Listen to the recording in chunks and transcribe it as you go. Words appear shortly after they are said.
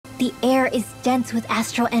The air is dense with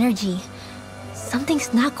astral energy.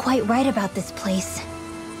 Something's not quite right about this place.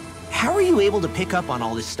 How are you able to pick up on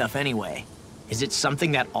all this stuff anyway? Is it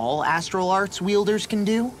something that all astral arts wielders can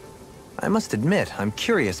do? I must admit, I'm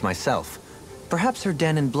curious myself. Perhaps her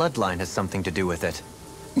den and bloodline has something to do with it.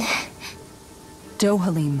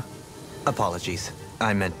 Dohalim. Apologies.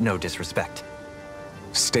 I meant no disrespect.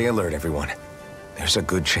 Stay alert, everyone. There's a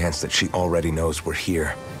good chance that she already knows we're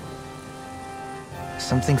here.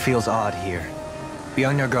 Something feels odd here. Be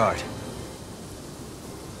on your guard.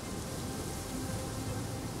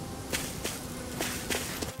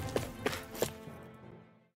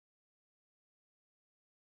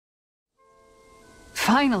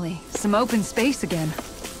 Finally, some open space again.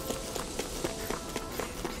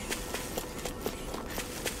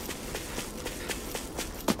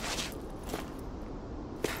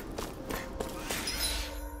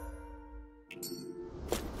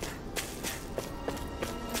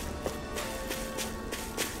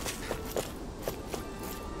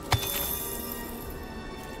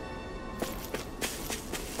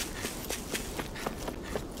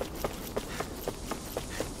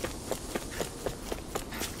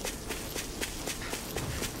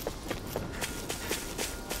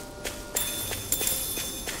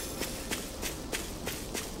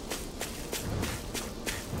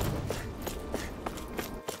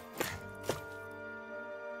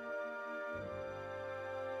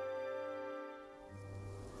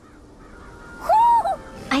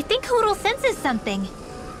 I think Hoodle senses something.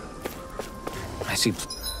 I see.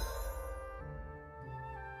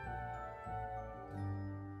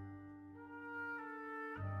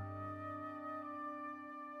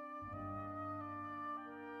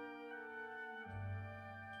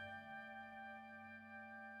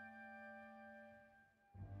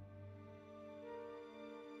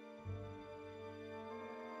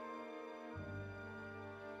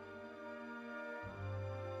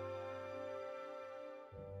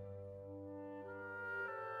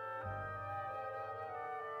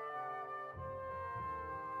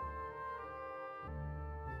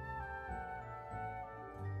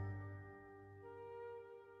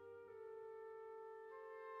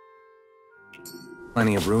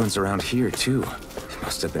 Plenty of ruins around here, too. It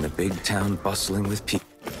must have been a big town bustling with people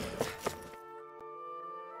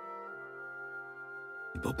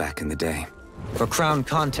back in the day. For Crown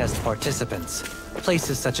Contest participants,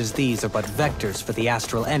 places such as these are but vectors for the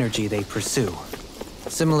astral energy they pursue.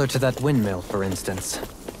 Similar to that windmill, for instance.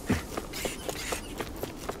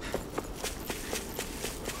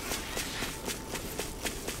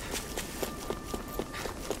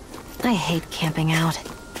 I hate camping out.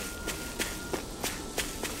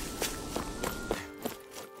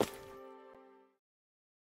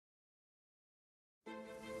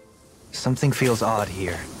 Something feels odd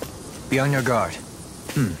here. Be on your guard.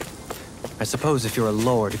 I suppose if you're a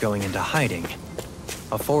lord going into hiding,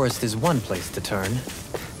 a forest is one place to turn.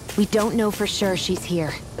 We don't know for sure she's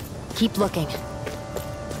here. Keep looking.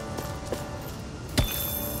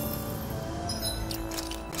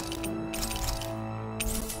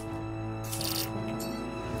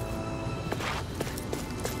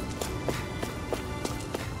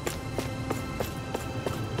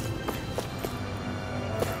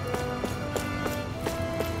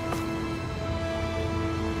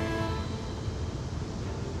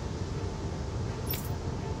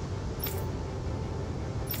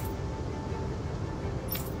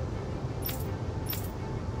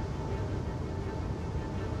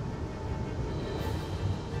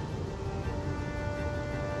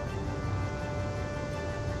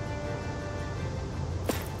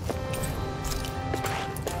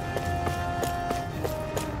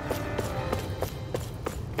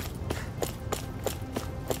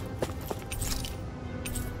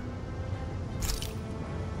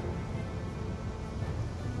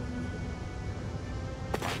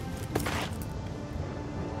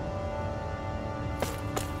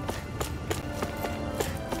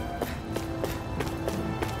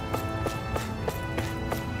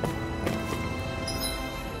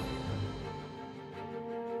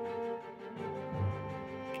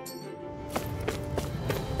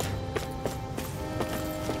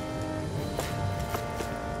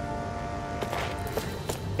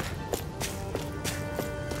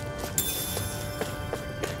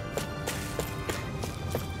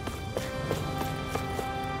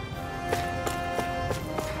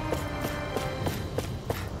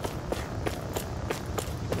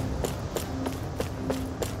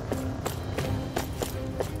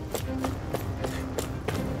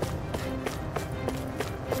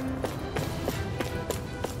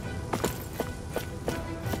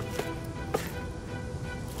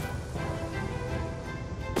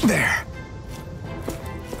 There.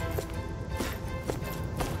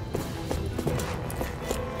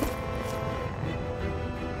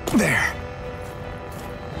 There.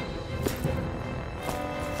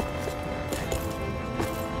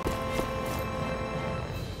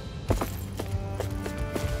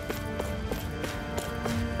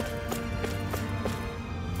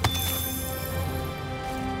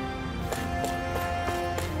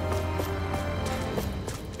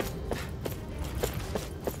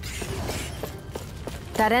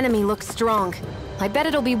 That enemy looks strong. I bet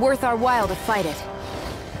it'll be worth our while to fight it.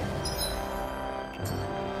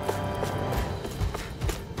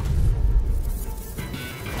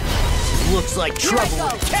 Looks like trouble.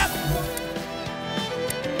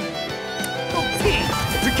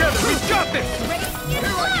 Together, we've got this!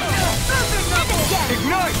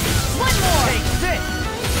 Ignite! One more! Take this!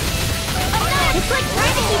 It's like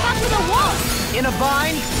trying to keep up with a wall! In a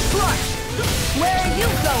vine, flush! Where are you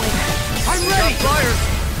going? I'm ready! Fire!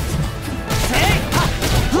 Hey!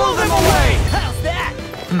 Blow them away! How's that?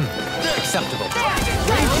 Acceptable.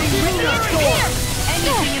 Raging Lunar Storm!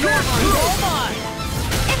 Anything in order to roll mine!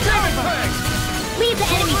 It's over! Leave the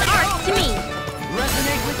enemy's arcs to me!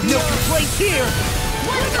 Resonate with no complaints here!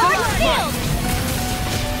 One card sealed!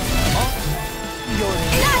 Your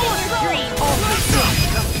Not in your dream! all this stuff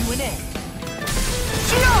comes to an end!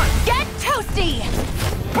 Get toasty!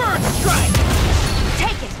 Bird strike!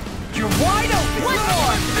 Take it! You're wide open! One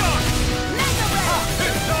more! Mega Red!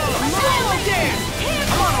 Slow down!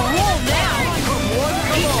 I'm on a roll now!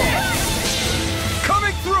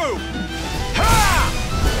 Coming through! Ha!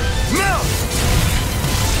 Mount!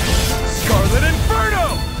 Scarlet Inferno!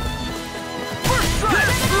 First strike!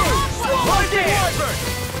 Through! Lightning Wyvern! Wyvern!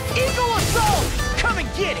 Eagle Assault! Come and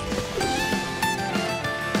get it!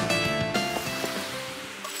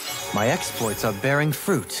 My exploits are bearing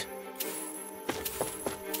fruit.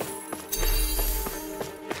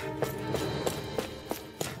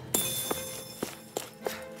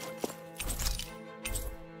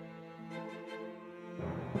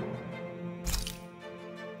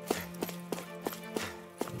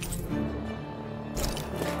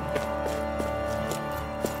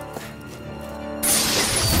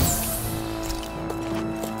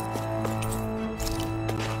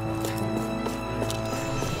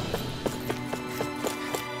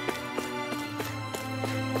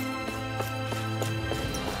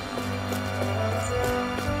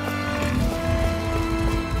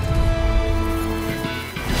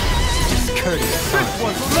 Courteous.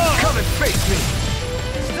 Come and face me!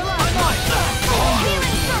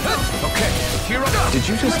 Okay, here I go! Did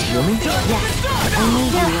you just heal me? Their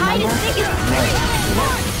hide and seek is free!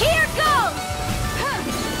 Here goes!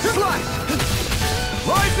 Slice!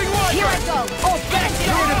 Rising Wyvern! Here I go! All back to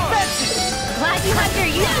your defenses! Glad you have your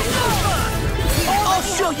uses! I'll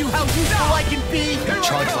show you how useful I can be! A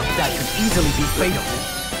charge like that could easily be fatal.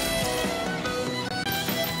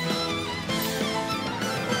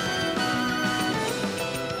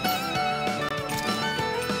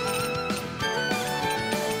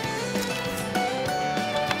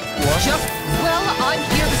 Just, well, I'm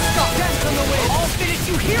here to stop. Dance on the way! I'll finish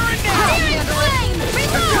you here and now! Searing flame!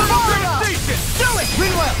 Reload! Sensation! Do it!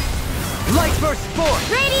 Meanwhile, light burst forth!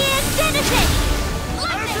 Radiant Genesis!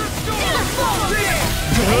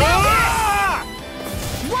 Ah!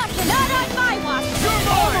 Watch it! Not on my watch!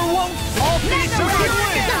 Armor won't! I'll finish you here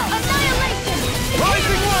and now! Annihilation!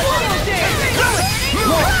 Rising Wyvern! Do it!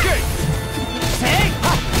 Escape! Hey!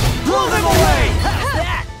 Blow them away! How's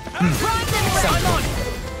that? I'm on it!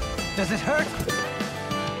 Does it hurt?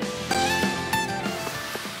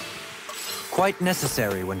 Quite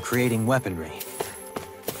necessary when creating weaponry.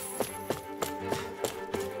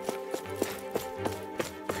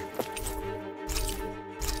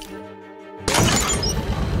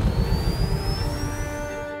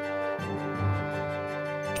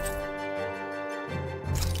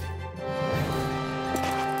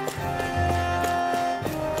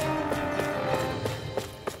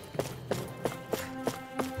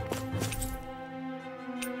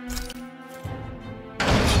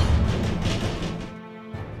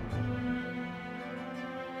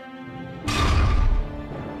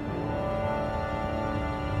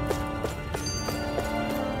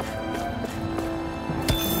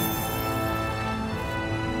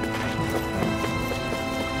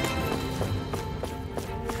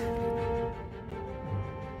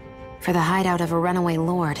 For the hideout of a runaway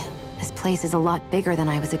lord, this place is a lot bigger than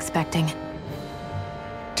I was expecting.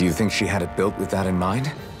 Do you think she had it built with that in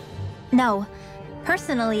mind? No.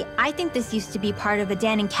 Personally, I think this used to be part of a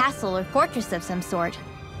Danon castle or fortress of some sort.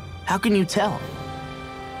 How can you tell?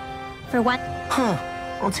 For one, Huh.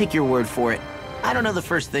 I'll take your word for it. I don't know the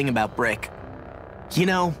first thing about Brick. You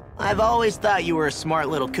know, I've always thought you were a smart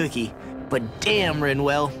little cookie, but damn,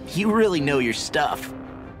 Rinwell, you really know your stuff.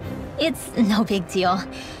 It's no big deal.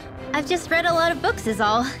 I've just read a lot of books is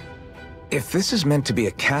all. If this is meant to be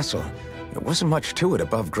a castle, there wasn't much to it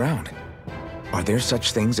above ground. Are there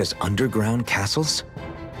such things as underground castles?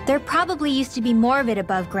 There probably used to be more of it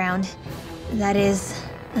above ground. That is,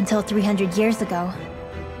 until 300 years ago.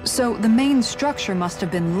 So the main structure must have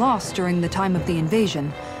been lost during the time of the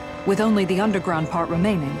invasion, with only the underground part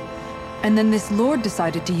remaining. And then this lord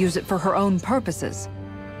decided to use it for her own purposes.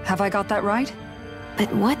 Have I got that right?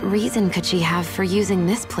 But what reason could she have for using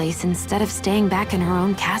this place instead of staying back in her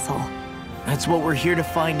own castle? That's what we're here to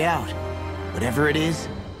find out. Whatever it is,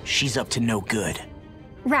 she's up to no good.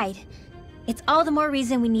 Right. It's all the more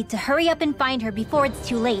reason we need to hurry up and find her before it's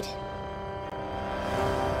too late.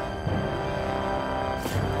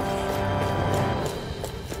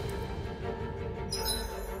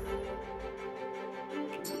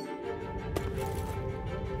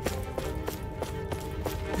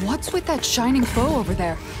 What's with that shining foe over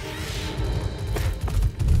there?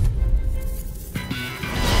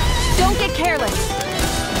 Don't get careless.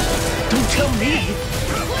 Don't tell me!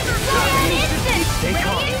 Stay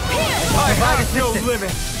calm. I have no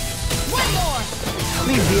limit. One more.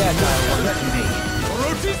 Leave the agile one to me.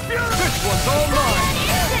 This one's all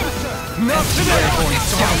mine. Not today,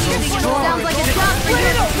 scoundrels. Sounds like a job for you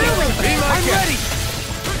to do with. I'm ready.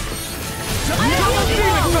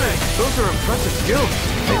 Those are impressive skills.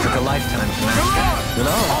 They took a lifetime to master. Then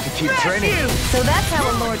I'll have to keep training. So that's how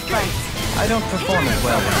a lord fights. I don't perform as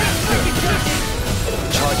well when I'm still.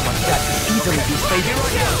 Charge my stat could easily be fatal.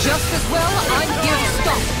 Just as well, I'm here to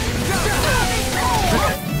stop.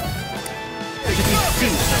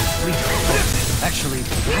 Actually,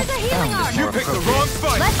 Here's a healing art. you picked the wrong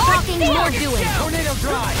fight. Less talking, more doing. Tornado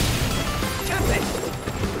drive.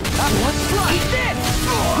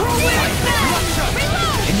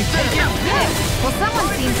 Can you take it? Well, someone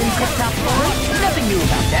seems in tip-top form. Nothing new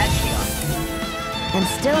about that, Shion. And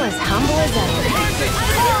still as humble as ever.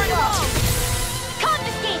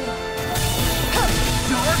 Confiscate!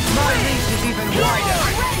 My reach is even wider.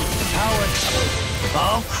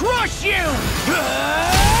 I'll crush you!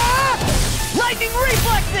 Lightning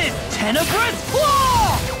reflexes! Tenebrous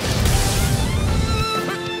claw!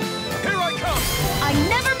 Here I come! I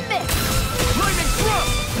never miss. Flaming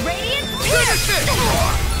thrust! Radiant Finish pierce. it!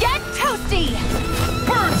 Get toasty.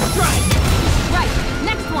 Burn strike! Right,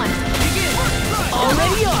 next one.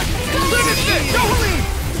 Already on! Finish it! Don't leave!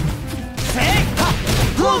 Hey!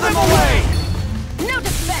 Blow them away! No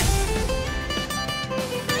defense.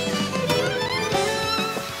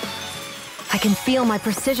 I can feel my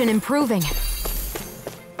precision improving.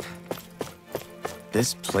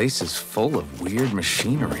 This place is full of weird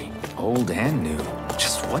machinery, old and new.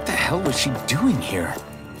 Just what the hell was she doing here?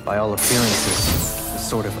 By all appearances, the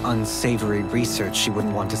sort of unsavory research she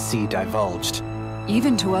wouldn't want to see divulged.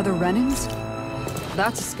 Even to other Renans?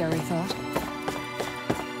 That's a scary thought.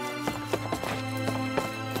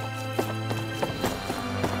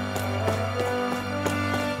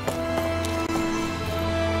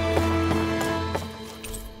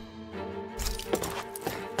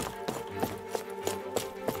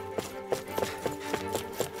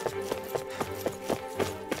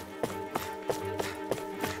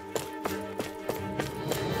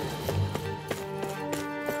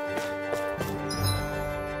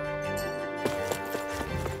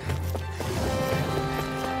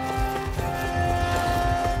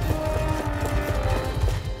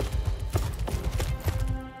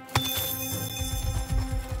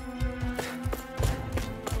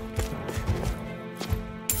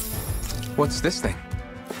 What's this thing?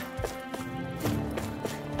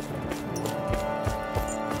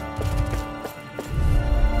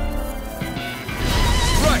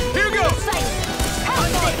 Right, here goes!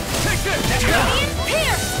 Take this. Radiant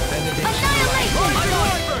pierce. Annihilation.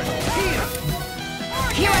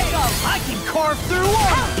 Here I go. I can carve through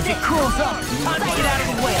one! If it cools up, time to get out of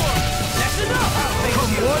the way! That's enough!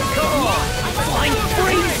 Come on! Flying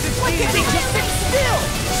freeze! They just sit still!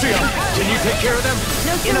 Sion, can you take care of them?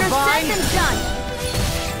 No In a sooner vine. said than done.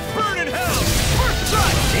 Burn in hell! First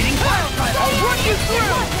strike! Hitting fire drive! I'll run you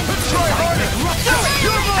through! Try harder!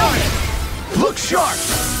 You're mine! Look sharp!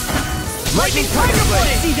 Lightning tiger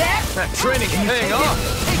blade! See that? That training is paying off!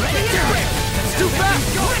 It's too fast!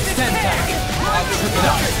 Stand back! I'll trip it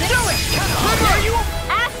up! Do it! Are you?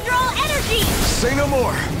 Astral energy. Say no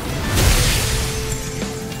more.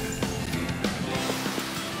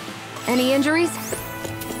 Any injuries?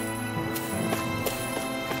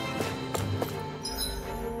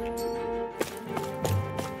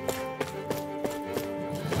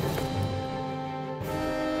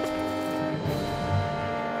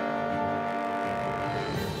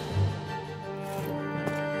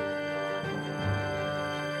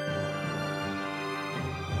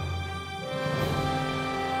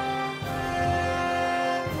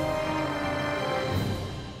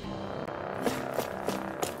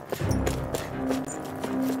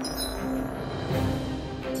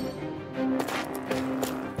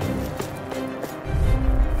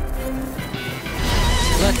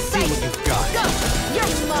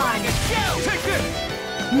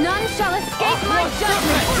 None shall escape my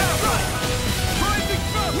judgment!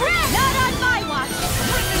 Not on my watch!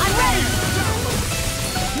 I'm ready!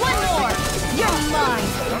 One more! You're mine!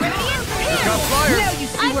 Radiant here! Got fire! Now you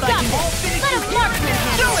see what I can do. Let us mark them!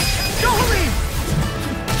 Do it! Don't leave!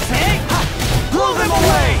 Hey! Blow them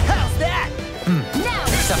away! How's that? Now!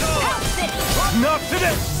 Help City! Enough to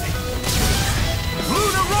this!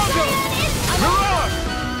 Luna Rondo! Luvah!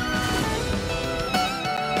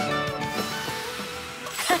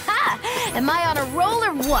 Am I on a roll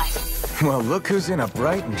or what? Well, look who's in a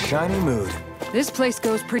bright and shiny mood. This place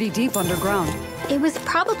goes pretty deep underground. It was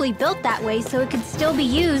probably built that way so it could still be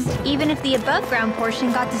used, even if the above-ground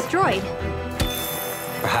portion got destroyed.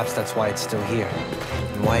 Perhaps that's why it's still here,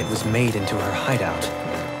 and why it was made into her hideout.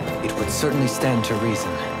 It would certainly stand to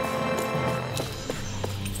reason.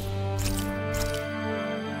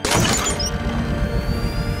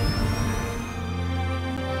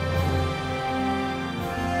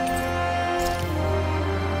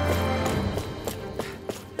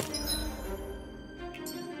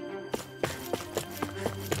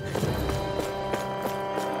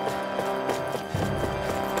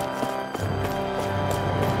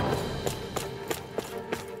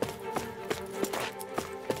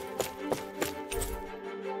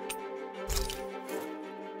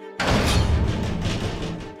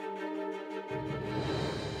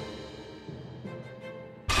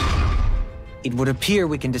 It would appear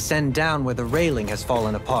we can descend down where the railing has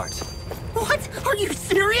fallen apart. What? Are you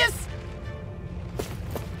serious?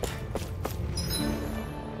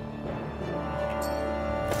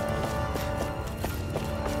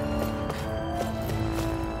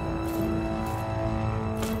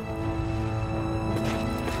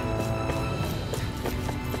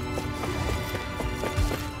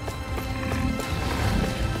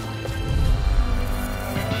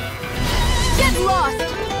 Get lost!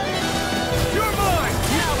 You're mine!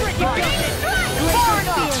 Now it's fine. Far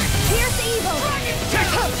enough! Here's evil!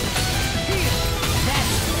 Take him!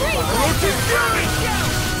 Roach's fury!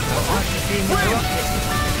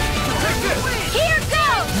 Take this! Here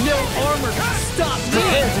goes! No armor can stop me!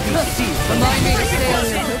 Prepare to be seized. Remind me to stay on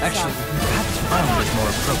your good Actually, side. perhaps frown is more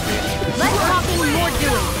appropriate. Less talking, more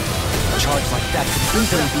doing! A charge like that could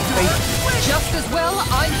easily be fatal. Just as well,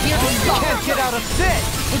 I'm here to stop. Can't get out of this!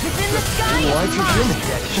 If it's in the sky, Why'd it's you mine! do me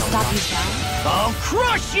that, Stop you down? I'll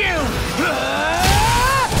crush you!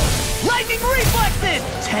 Lightning reflexes!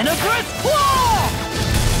 Tenebrous claw!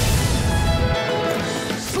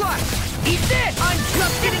 Slash! Eat this! I'm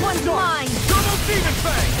just This getting one's started! mine! Double demon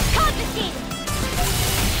fang! Confiscated!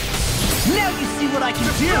 Now you see what I can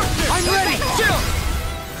do! I'm ready! Chill!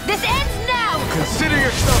 This ends now! Consider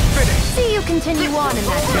yourself finished! See you continue on in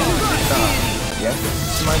that vein. Yes,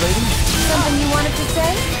 my lady? Something you wanted to say?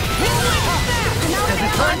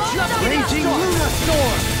 Raging Luna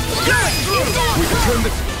Storm! We return the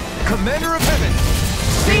Commander of Heaven!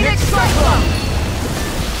 Phoenix Cyclone!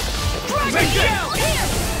 Take it!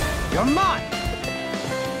 You're mine!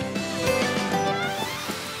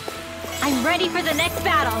 I'm ready for the next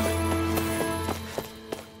battle.